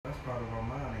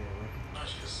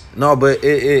No, but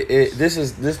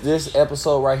this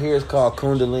episode right here is called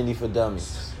Kundelini for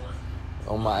Dummies.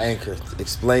 On my anchor,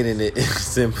 explaining it in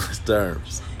simplest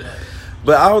terms.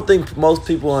 But I don't think most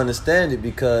people understand it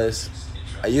because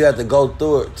you have to go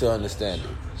through it to understand it.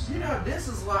 You know, this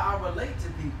is why I relate to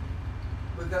people.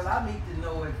 Because I need to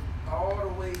know it all the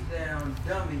way down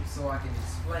dummy so I can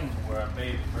explain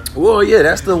it. Well, yeah,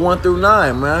 that's the 1 through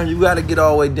 9, man. You got to get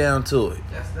all the way down to it.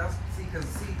 That's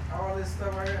all this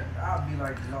stuff right here, I'll be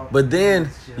like, no. But then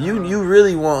you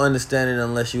really won't understand it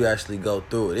unless you actually go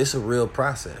through it. It's a real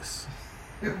process.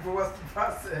 But what's the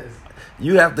process?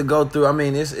 You have to go through. I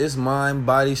mean, it's mind,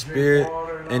 body, spirit,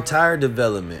 entire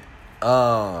development.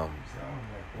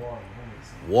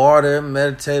 Water,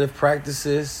 meditative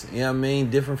practices. You know what I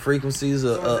mean? Different frequencies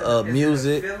of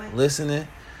music, listening.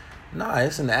 Nah,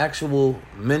 it's an actual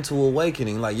mental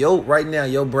awakening. Like right now,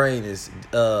 your brain is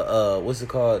what's it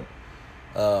called?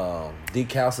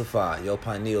 Decalcified. Your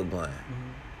pineal gland,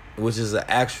 which is an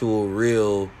actual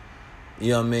real.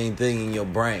 You know what I mean? Thing in your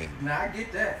brain. Now I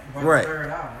get that. Right.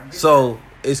 So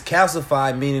it's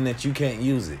calcified, meaning that you can't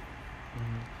use it.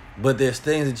 But there's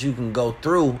things that you can go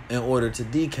through in order to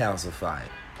decalcify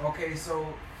it. Okay,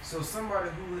 so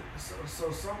somebody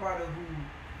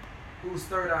whose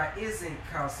third eye isn't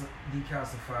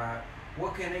decalcified,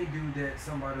 what can they do that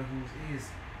somebody who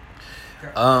is?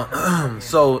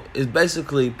 So it's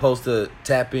basically supposed to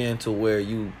tap into where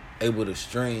you able to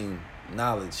stream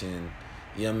knowledge and.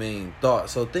 You know what I mean? Thought.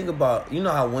 So think about, you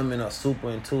know how women are super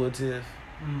intuitive?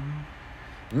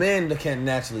 Men can't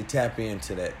naturally tap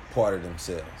into that part of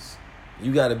themselves.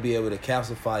 You got to be able to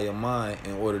calcify your mind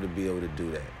in order to be able to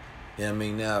do that. You know what I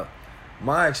mean? Now,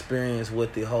 my experience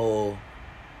with the whole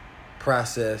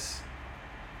process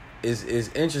is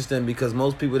interesting because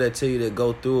most people that tell you that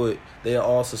go through it, they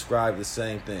all describe the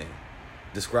same thing,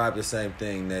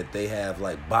 that they have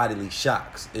like bodily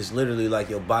shocks. It's literally like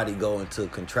your body go into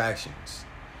contractions.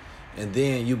 And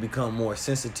then you become more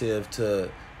sensitive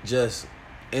to just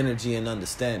energy and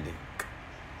understanding.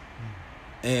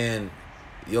 And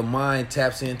your mind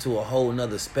taps into a whole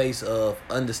nother space of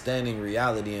understanding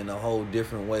reality in a whole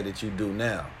different way that you do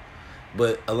now.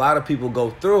 But a lot of people go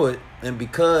through it, and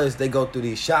because they go through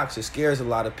these shocks, it scares a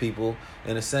lot of people.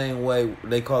 In the same way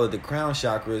they call it the crown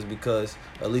chakra is because,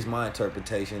 at least my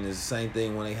interpretation, is the same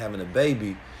thing when they having a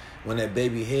baby. When that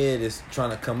baby head is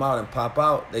trying to come out and pop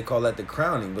out, they call that the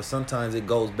crowning. But sometimes it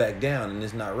goes back down and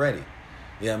it's not ready.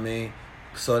 You know what I mean?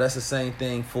 So that's the same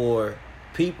thing for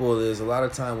people. Is a lot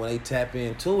of time when they tap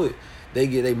into it,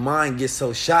 their mind gets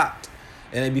so shocked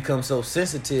and they become so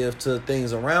sensitive to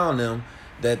things around them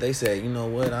that they say, you know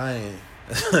what, I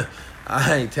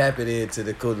ain't tapping into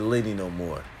the Kundelini no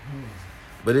more.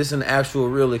 But it's an actual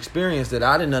real experience that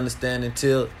I didn't understand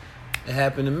until it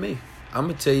happened to me. I'm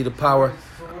gonna tell you the power.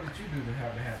 So what did you do to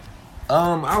have it happen?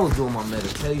 I was doing my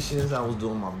meditations. I was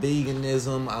doing my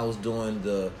veganism. I was doing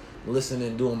the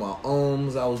listening, doing my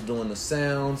ohms. I was doing the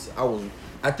sounds.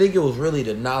 I think it was really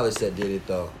the knowledge that did it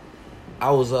though.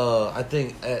 I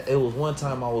think it was one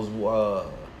time I was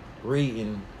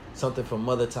reading something from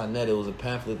Mother Tanetta. It was a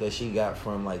pamphlet that she got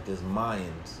from like this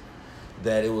Mayans,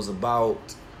 that it was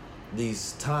about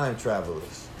these time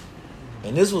travelers.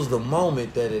 And this was the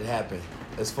moment that it happened,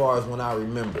 as far as when I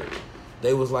remember.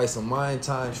 They was like some Mayan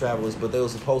time travelers, but they were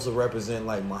supposed to represent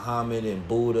like Muhammad and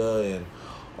Buddha and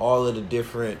all of the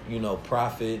different,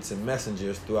 prophets and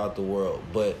messengers throughout the world.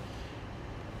 But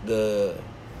the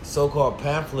so-called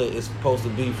pamphlet is supposed to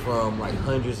be from like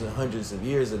hundreds and hundreds of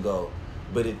years ago,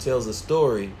 but it tells a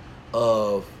story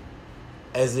of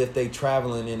as if they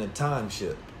traveling in a time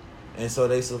ship. And so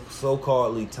they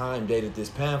so-calledly time dated this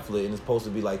pamphlet, and it's supposed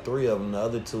to be like 3 of them. The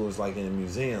other 2 is like in a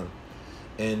museum.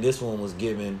 And this one was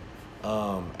given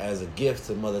as a gift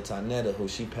to Mother Tanetta, who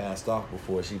she passed off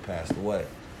before she passed away.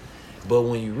 But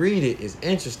when you read it, it's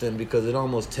interesting because it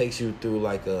almost takes you through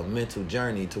like a mental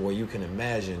journey to where you can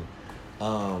imagine.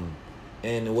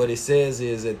 And what it says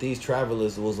is that these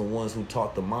travelers was the ones who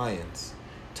taught the Mayans,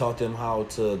 taught them how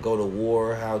to go to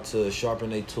war, how to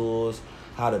sharpen their tools,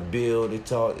 how to build.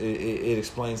 It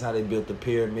explains how they built the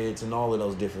pyramids and all of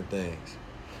those different things.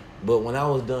 But when I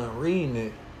was done reading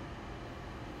it,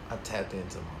 I tapped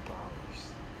into my powers.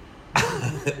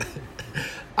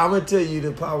 I'm going to tell you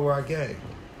the power I gained.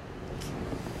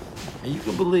 And you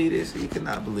can believe this, or you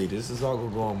cannot believe this. This is all going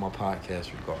to go on my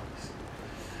podcast regardless.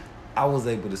 I was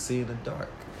able to see in the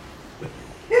dark.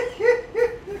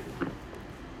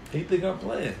 You think I'm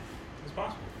playing? It's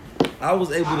possible. I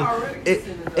was able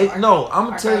to.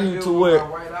 I'm telling you to where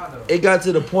it got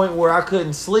to the point where I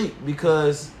couldn't sleep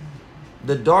because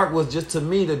the dark was just, to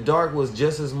me, the dark was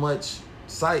just as much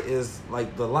sight is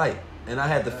like the light. And I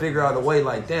had to figure out a way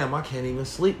like, damn, I can't even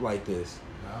sleep like this.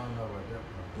 I don't know about that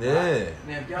part.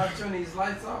 Yeah. Now, if y'all turn these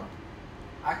lights off,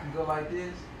 I can go like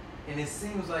this, and it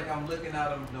seems like I'm looking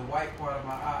out of the white part of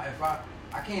my eye. If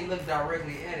I can't look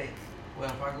directly at it, well,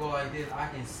 if I go like this, I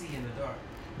can see in the dark.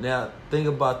 Now, think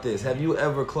about this. Have you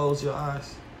ever closed your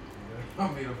eyes? I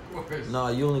mean, of course. No,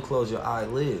 you only close your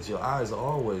eyelids. Your eyes are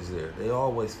always there. They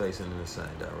always facing in the same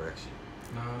direction.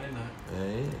 No, they're not.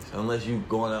 It is. Unless you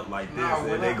going up like this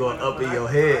and they going up in your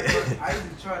I head. I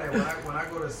used to try that when I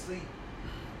go to sleep.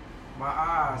 My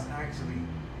eyes actually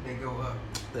they go up.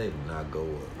 They do not go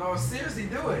up. No, seriously,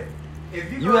 do it. If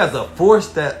You have to force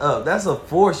that up. That's a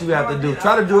force you have to do.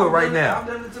 Try to do it right now. I've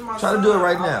done it to my Try son. to do it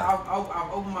right now.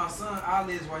 I've opened my son's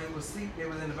eyelids while he was asleep. They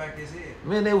was in the back of his head.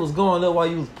 Man, they was going up while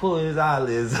you was pulling his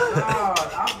eyelids. No,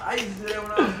 I used to do that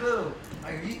when I was little.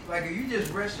 Like if you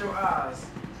just rest your eyes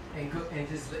and go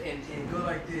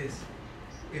like this.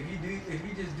 If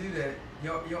you just do that,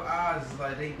 your eyes is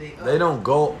like they up. They don't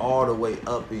go all the way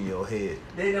up in your head.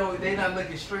 They not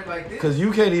looking straight like this. Cause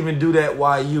you can't even do that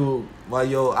while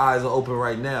your eyes are open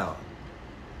right now.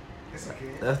 Yes, I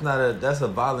can. That's a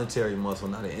voluntary muscle,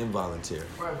 not an involuntary.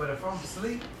 Right, but if I'm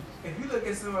asleep, if you look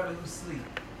at somebody who's asleep.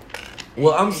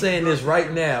 Well, I'm saying this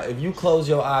right now. If you close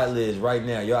your eyelids right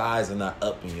now, your eyes are not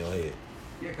up in your head.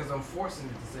 Yeah, because I'm forcing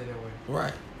it to stay that way.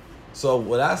 Right. So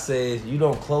what I say is, you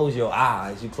don't close your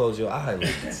eyes, you close your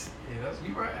eyelids. Yeah,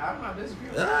 you right. I'm not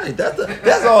disagreeing. All right,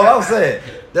 that's all I'm saying.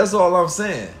 That's all I'm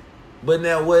saying. But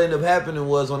now what ended up happening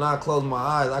was when I closed my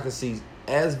eyes, I could see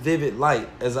as vivid light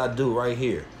as I do right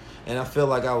here. And I felt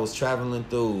like I was traveling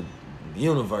through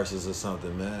universes or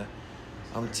something, man.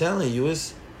 I'm telling you,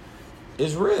 it's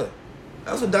real.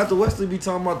 That's what Dr. Wesley be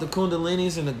talking about, the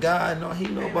Kundelinis and the guy. No, he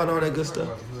know about all that good stuff.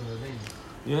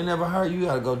 You ain't never heard? You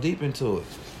gotta go deep into it.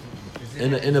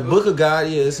 In the book of God,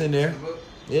 yeah, it's in there.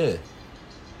 Yeah.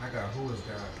 I got who is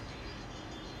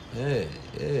God.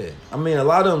 Yeah. I mean, a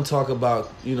lot of them talk about,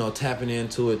 tapping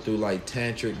into it through like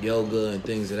tantric yoga and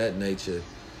things of that nature,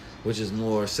 which is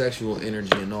more sexual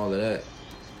energy and all of that.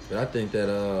 But I think that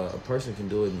a person can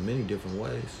do it in many different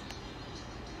ways.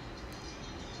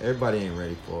 Everybody ain't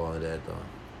ready for all of that, though.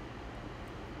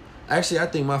 Actually, I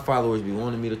think my followers be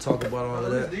wanting me to talk about all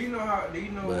of that. Do you know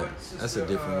what sister, that's a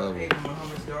different level. Abraham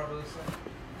Muhammad's daughter looks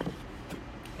like?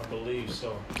 I believe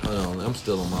so. Hold on, I'm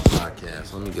still on my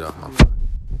podcast. Let me get off my podcast.